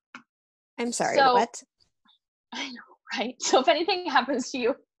 I'm sorry, So, what? I know, right? So if anything happens to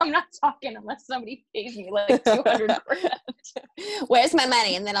you, I'm not talking unless somebody pays me like $200. Where's my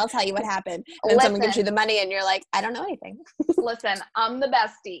money? And then I'll tell you what happened. And then someone gives you the money and you're like, I don't know anything. Listen, I'm the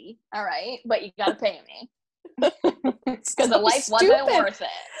bestie, all right? But you gotta pay me. Because the life wasn't worth it.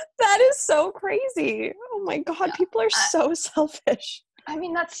 That is so crazy. Oh my God, people are so selfish. I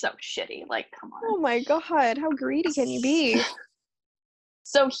mean, that's so shitty. Like, come on. Oh my God, how greedy can you be?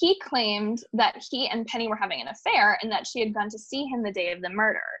 So he claimed that he and Penny were having an affair and that she had gone to see him the day of the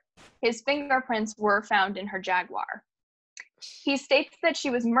murder. His fingerprints were found in her Jaguar. He states that she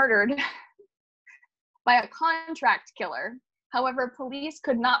was murdered by a contract killer. However, police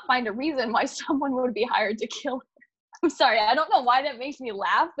could not find a reason why someone would be hired to kill her. I'm sorry, I don't know why that makes me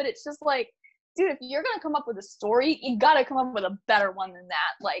laugh, but it's just like, dude, if you're gonna come up with a story, you gotta come up with a better one than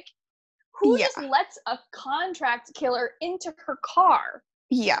that. Like, who just lets a contract killer into her car?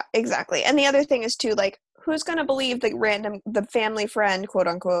 Yeah, exactly. And the other thing is too, like, who's gonna believe the family friend, quote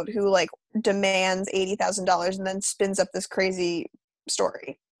unquote, who like demands $80,000 and then spins up this crazy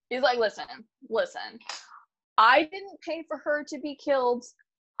story? He's like, listen, I didn't pay for her to be killed.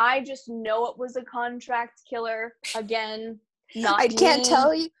 I just know it was a contract killer. Again, not I can't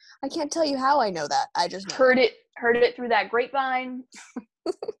tell you how I know that. I just know. Heard it through that grapevine.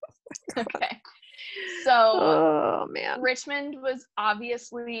 Okay. So, oh man, Richmond was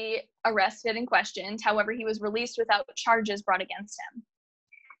obviously arrested and questioned. However, he was released without charges brought against him.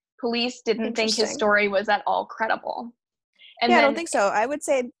 Police didn't think his story was at all credible. And I don't think so. I would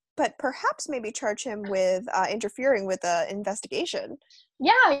say, but perhaps maybe charge him with interfering with the investigation.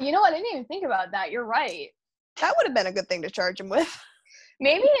 Yeah, you know what? I didn't even think about that. You're right. That would have been a good thing to charge him with.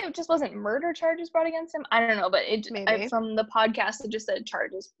 Maybe it just wasn't murder charges brought against him. I don't know, but from the podcast, it just said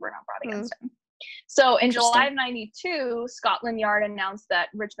charges were not brought against him. So in July of 92, Scotland Yard announced that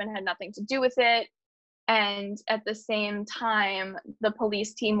Richmond had nothing to do with it. And at the same time, the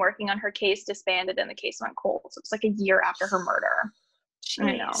police team working on her case disbanded and the case went cold. So it's like a year after her murder.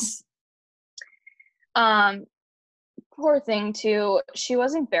 Jeez. I know. Poor thing too. She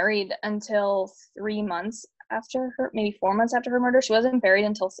wasn't buried until 3 months after maybe 4 months after her murder. She wasn't buried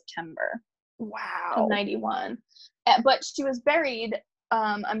until September. Wow. Of 91. But she was buried,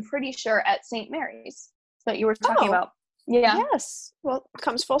 I'm pretty sure, at St. Mary's that you were talking about. Yeah. Yes. Well, it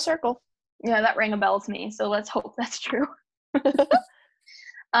comes full circle. Yeah, that rang a bell to me. So let's hope that's true.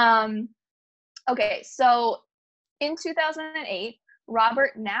 Okay, so in 2008,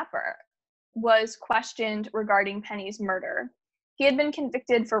 Robert Napper was questioned regarding Penny's murder. He had been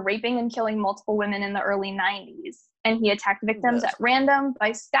convicted for raping and killing multiple women in the early 90s, and he attacked victims at random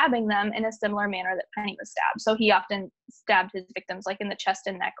by stabbing them in a similar manner that Penny was stabbed. So he often stabbed his victims like in the chest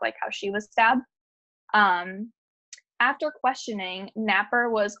and neck, like how she was stabbed. After questioning, Napper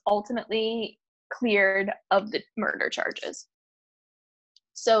was ultimately cleared of the murder charges.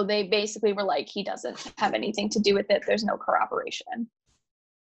 So they basically were like, he doesn't have anything to do with it. There's no corroboration.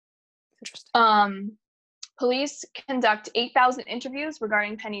 Interesting. Police conduct 8,000 interviews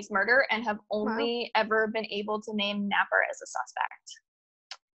regarding Penny's murder and have only ever been able to name Napper as a suspect.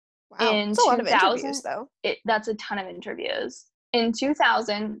 Wow, that's a lot of interviews, though. That's a ton of interviews. In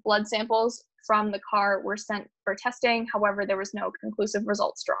 2000, blood samples from the car were sent for testing. However, there was no conclusive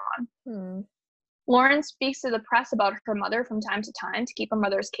results drawn. Lauren speaks to the press about her mother from time to time to keep her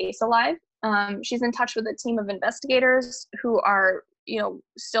mother's case alive. She's in touch with a team of investigators who are,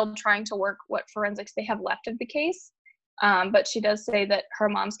 still trying to work what forensics they have left of the case. But she does say that her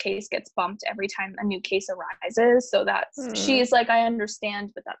mom's case gets bumped every time a new case arises. So she's like, I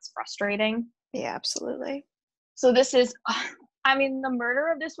understand, but that's frustrating. Yeah, absolutely. So this is, the murder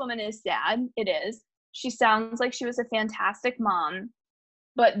of this woman is sad. It is. She sounds like she was a fantastic mom,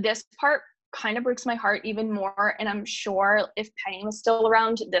 but this part kind of breaks my heart even more. And I'm sure if Penny was still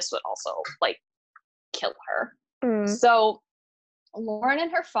around, this would also kill her. So Lauren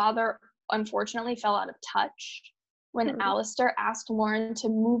and her father unfortunately fell out of touch when Alistair asked Lauren to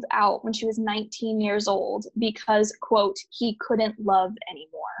move out when she was 19 years old because, quote, he couldn't love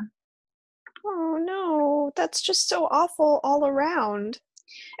anymore. Oh no, that's just so awful all around.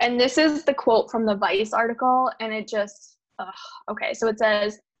 And this is the quote from the Vice article, and it just, okay, so it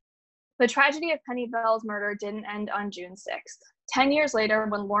says, the tragedy of Penny Bell's murder didn't end on June 6th. 10 years later,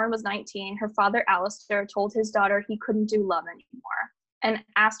 when Lauren was 19, her father, Alistair, told his daughter he couldn't do love anymore and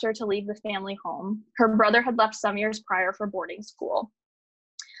asked her to leave the family home. Her brother had left some years prior for boarding school.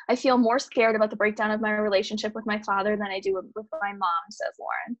 I feel more scared about the breakdown of my relationship with my father than I do with my mom, says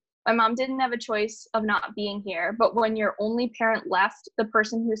Lauren. My mom didn't have a choice of not being here, but when your only parent left, the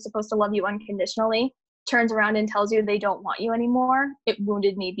person who's supposed to love you unconditionally, turns around and tells you they don't want you anymore, it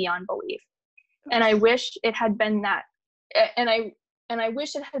wounded me beyond belief. And I wish it had been that, and I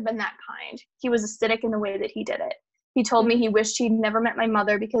wish it had been that kind. He was acidic in the way that he did it. He told me he wished he'd never met my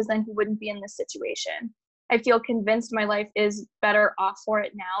mother because then he wouldn't be in this situation. I feel convinced my life is better off for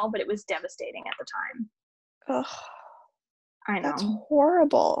it now, but it was devastating at the time. Ugh. I know. That's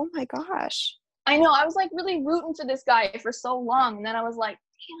horrible. Oh my gosh. I know. I was like really rooting for this guy for so long, and then I was like,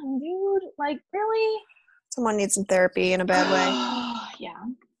 damn, dude, like really? Someone needs some therapy in a bad way. Yeah.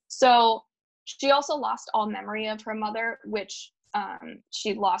 So she also lost all memory of her mother, which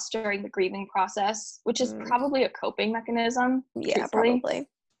she lost during the grieving process, which is probably a coping mechanism. Yeah, truthfully. probably.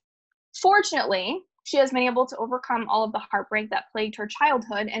 Fortunately, she has been able to overcome all of the heartbreak that plagued her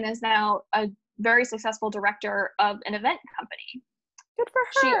childhood and is now a very successful director of an event company. Good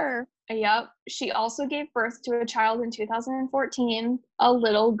for her. Yep. She also gave birth to a child in 2014, a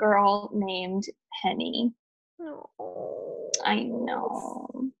little girl named Penny. Oh. I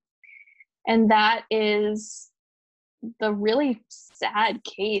know. And that is the really sad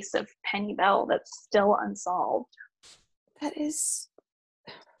case of Penny Bell that's still unsolved. That's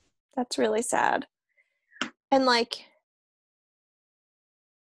really sad. And like,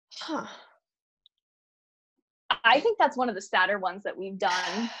 I think that's one of the sadder ones that we've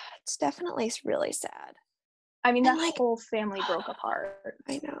done. It's definitely really sad. I mean, that whole family broke apart.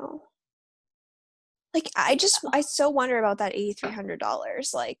 I know. Like, I so wonder about that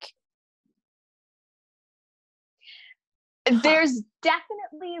 $8,300. Like, there's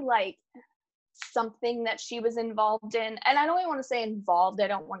definitely like something that she was involved in, and I don't even want to say involved. I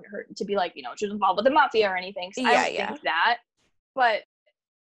don't want her to be like, you know, she was involved with the mafia or anything. I don't think that, but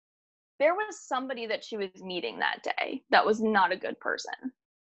there was somebody that she was meeting that day that was not a good person,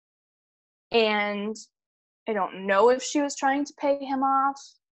 and I don't know if she was trying to pay him off.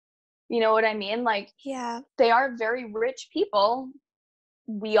 You know what I mean? Like, yeah, they are very rich people.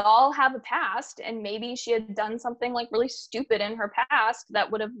 We all have a past, and maybe she had done something like really stupid in her past that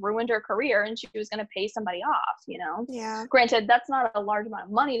would have ruined her career, and she was going to pay somebody off, you know? Yeah. Granted, that's not a large amount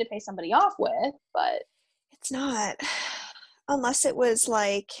of money to pay somebody off with, but it's not. Unless it was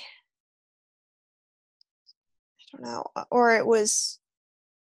like, I don't know, or it was,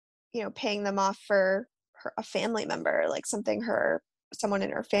 you know, paying them off for a family member, like someone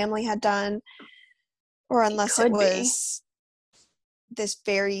in her family had done, or unless it was this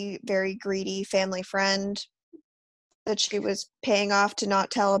very, very greedy family friend that she was paying off to not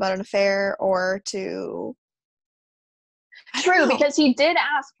tell about an affair, or to... True, because he did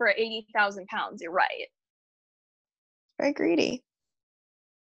ask for 80,000 pounds. You're right. Very greedy.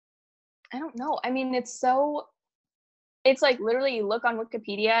 I don't know. I mean, it's like literally you look on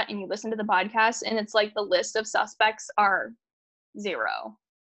Wikipedia and you listen to the podcast, and it's like the list of suspects are 0.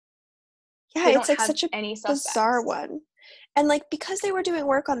 Yeah, it's like such a bizarre one. And like, because they were doing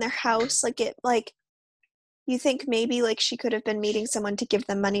work on their house, like you think maybe like she could have been meeting someone to give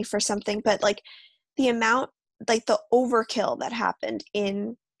them money for something, but like the amount, like the overkill that happened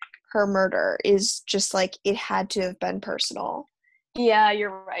in her murder is just like, it had to have been personal. Yeah,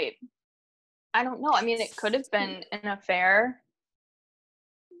 you're right. I don't know. I mean, it could have been an affair.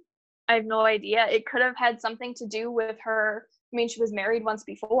 I have no idea. It could have had something to do with her. I mean, she was married once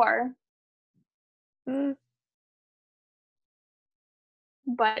before.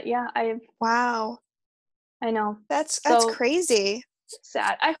 But yeah, wow. I know. That's crazy.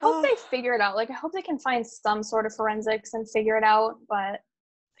 Sad. I hope they figure it out. Like, I hope they can find some sort of forensics and figure it out, but I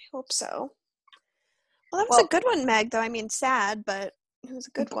hope so. Well, that was a good one, Meg, though. I mean, sad, but it was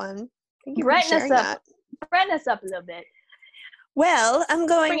a good one. Thank you for sharing that. Brighten us up a little bit. Well, I'm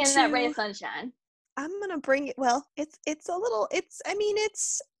going bring in that ray of sunshine. I'm gonna bring it. Well, it's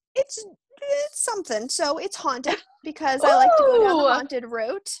something. So it's haunted, because I like to go down the haunted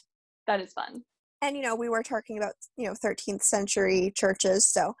route. That is fun. And, you know, we were talking about, you know, 13th century churches,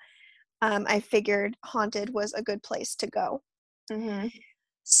 so I figured haunted was a good place to go. Mm-hmm.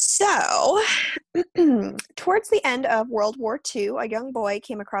 So, towards the end of World War II, a young boy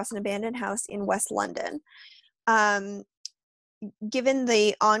came across an abandoned house in West London. Given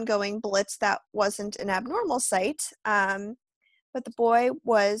the ongoing Blitz, that wasn't an abnormal sight, but the boy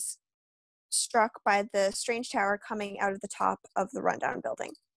was struck by the strange tower coming out of the top of the rundown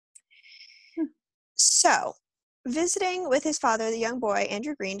building. So, visiting with his father, the young boy,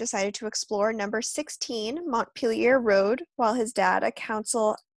 Andrew Green, decided to explore number 16 Montpelier Road while his dad, a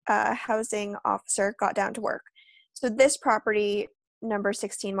council housing officer, got down to work. So this property, number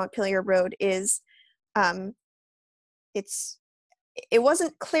 16 Montpelier Road, is, it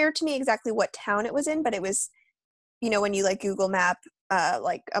wasn't clear to me exactly what town it was in, but it was, you know, when you like Google Map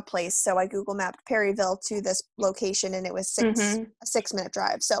like a place. So I Google mapped Perryville to this location, and it was a 6-minute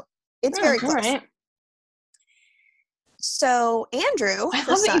drive. So it's very close. Right. So Andrew, I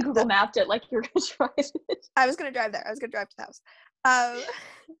love that you Google mapped it like you were going to drive it. I was going to drive there. I was going to drive to the house.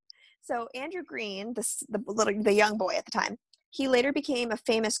 So Andrew Green, the young boy at the time, he later became a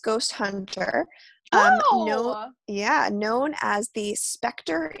famous ghost hunter. Known as the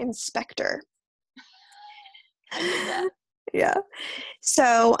Spectre Inspector. I dig that. Yeah.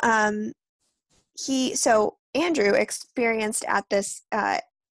 So Andrew experienced at this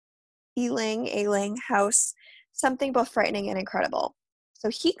Ailing house something both frightening and incredible. So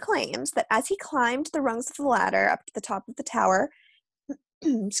he claims that as he climbed the rungs of the ladder up to the top of the tower,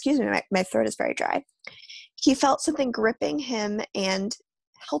 excuse me, my throat is very dry, he felt something gripping him and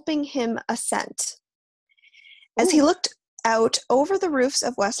helping him ascend. As he looked out over the roofs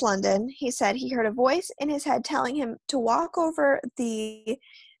of West London, he said he heard a voice in his head telling him to walk over the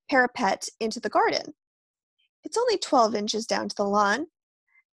parapet into the garden. It's only 12 inches down to the lawn.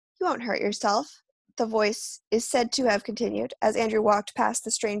 You won't hurt yourself, the voice is said to have continued as Andrew walked past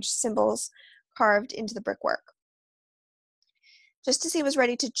the strange symbols carved into the brickwork. Just as he was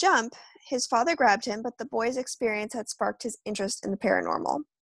ready to jump, his father grabbed him, but the boy's experience had sparked his interest in the paranormal.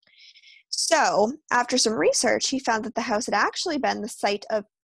 So, after some research, he found that the house had actually been the site of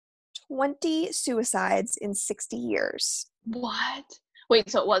 20 suicides in 60 years. What? Wait,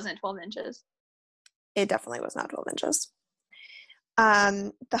 so it wasn't 12 inches? It definitely was not 12 inches.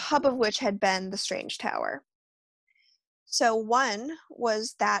 The hub of which had been the Strange Tower. So one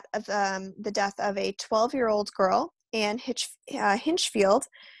was that of the death of a 12-year-old girl, Anne Hinchfield,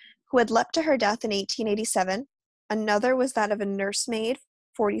 who had leapt to her death in 1887. Another was that of a nursemaid,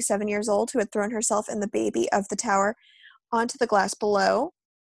 47 years old, who had thrown herself and the baby of the tower onto the glass below.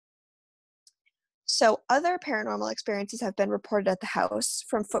 So other paranormal experiences have been reported at the house,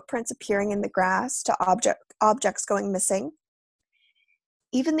 from footprints appearing in the grass to objects going missing.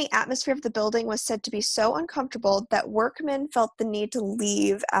 Even the atmosphere of the building was said to be so uncomfortable that workmen felt the need to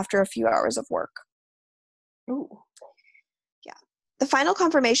leave after a few hours of work. Ooh. Yeah. The final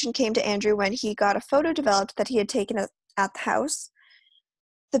confirmation came to Andrew when he got a photo developed that he had taken at the house.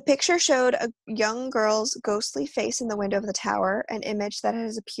 The picture showed a young girl's ghostly face in the window of the tower, an image that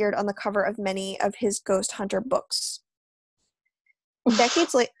has appeared on the cover of many of his ghost hunter books.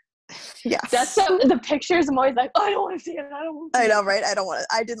 Decades later, yeah. The pictures, I'm always like, oh, I don't want to see it. I know, right?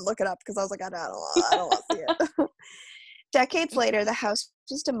 I didn't look it up because I was like, I don't want to see it. Decades later, the house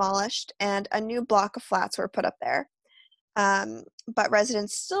was demolished and a new block of flats were put up there. But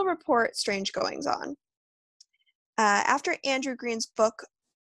residents still report strange goings on. After Andrew Green's book,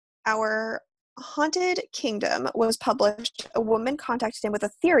 Our Haunted Kingdom, was published, a woman contacted him with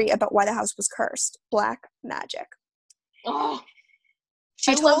a theory about why the house was cursed: black magic. Oh,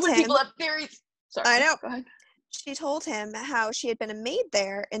 she I told love when him, people have theories. Sorry. I know. Go ahead. She told him how she had been a maid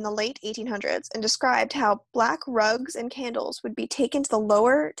there in the late 1800s and described how black rugs and candles would be taken to the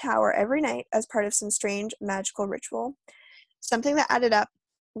lower tower every night as part of some strange magical ritual, something that added up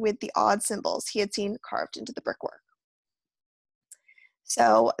with the odd symbols he had seen carved into the brickwork.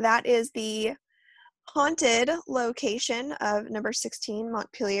 So that is the haunted location of number 16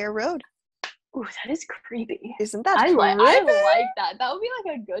 Montpelier Road. Ooh, that is creepy. Isn't that I creepy? like that. That would be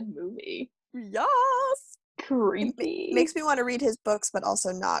like a good movie. Yes. Creepy. It makes me want to read his books, but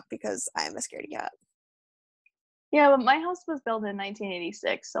also not, because I am a scaredy cat. Yeah, but my house was built in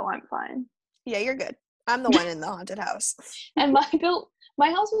 1986, so I'm fine. Yeah, you're good. I'm the one in the haunted house. And my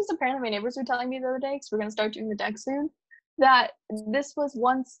house was, apparently my neighbors were telling me the other day, because we're going to start doing the deck soon, that this was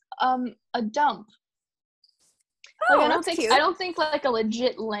once a dump. Oh, like, that's cute. I don't think like a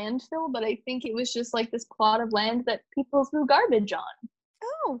legit landfill, but I think it was just like this plot of land that people threw garbage on.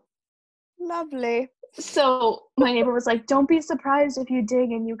 Oh, lovely. So my neighbor was like, don't be surprised if you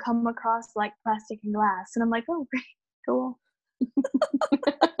dig and you come across like plastic and glass. And I'm like, oh, great, cool.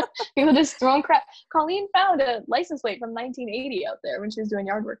 People just throwing crap. Colleen found a license plate from 1980 out there when she was doing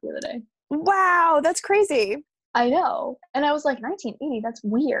yard work the other day. Wow, that's crazy. I know. And I was like, 1980, that's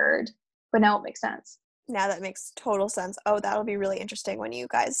weird. But now it makes sense. Now that makes total sense. Oh, that'll be really interesting when you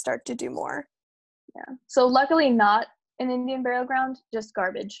guys start to do more. Yeah. So luckily not an Indian burial ground, just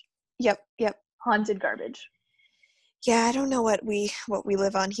garbage. Yep. Haunted garbage. Yeah, I don't know what we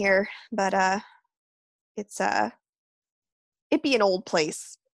live on here, but it's it'd be an old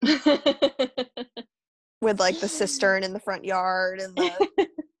place with like the cistern in the front yard and the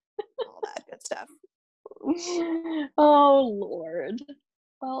all that good stuff. Oh Lord.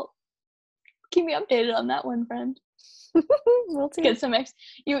 Well, keep me updated on that one, friend. We'll get some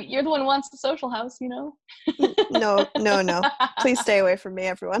you're the one who wants the social house, you know. No. Please stay away from me,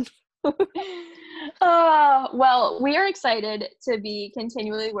 everyone. Well, we are excited to be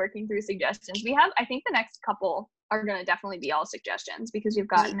continually working through suggestions. I think the next couple are going to definitely be all suggestions because we've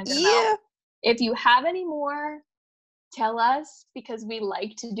gotten a good amount. If you have any more, tell us, because we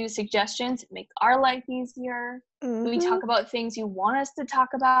like to do suggestions. It makes our life easier. Mm-hmm. We talk about things you want us to talk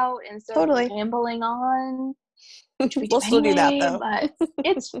about instead of rambling on. We'll still do that, though. But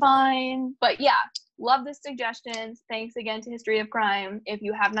it's fine. But yeah, love the suggestions. Thanks again to History of Crime. If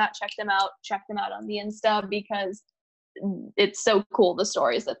you have not checked them out on the Insta, because it's so cool, the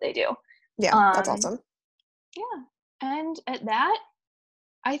stories that they do. Yeah, that's awesome. Yeah. And at that,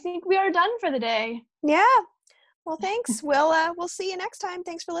 I think we are done for the day. Yeah. Well, thanks. We'll see you next time.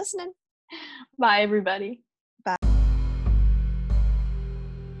 Thanks for listening. Bye, everybody. Bye.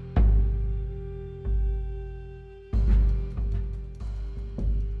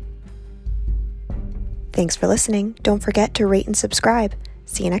 Thanks for listening. Don't forget to rate and subscribe.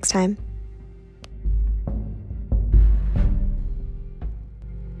 See you next time.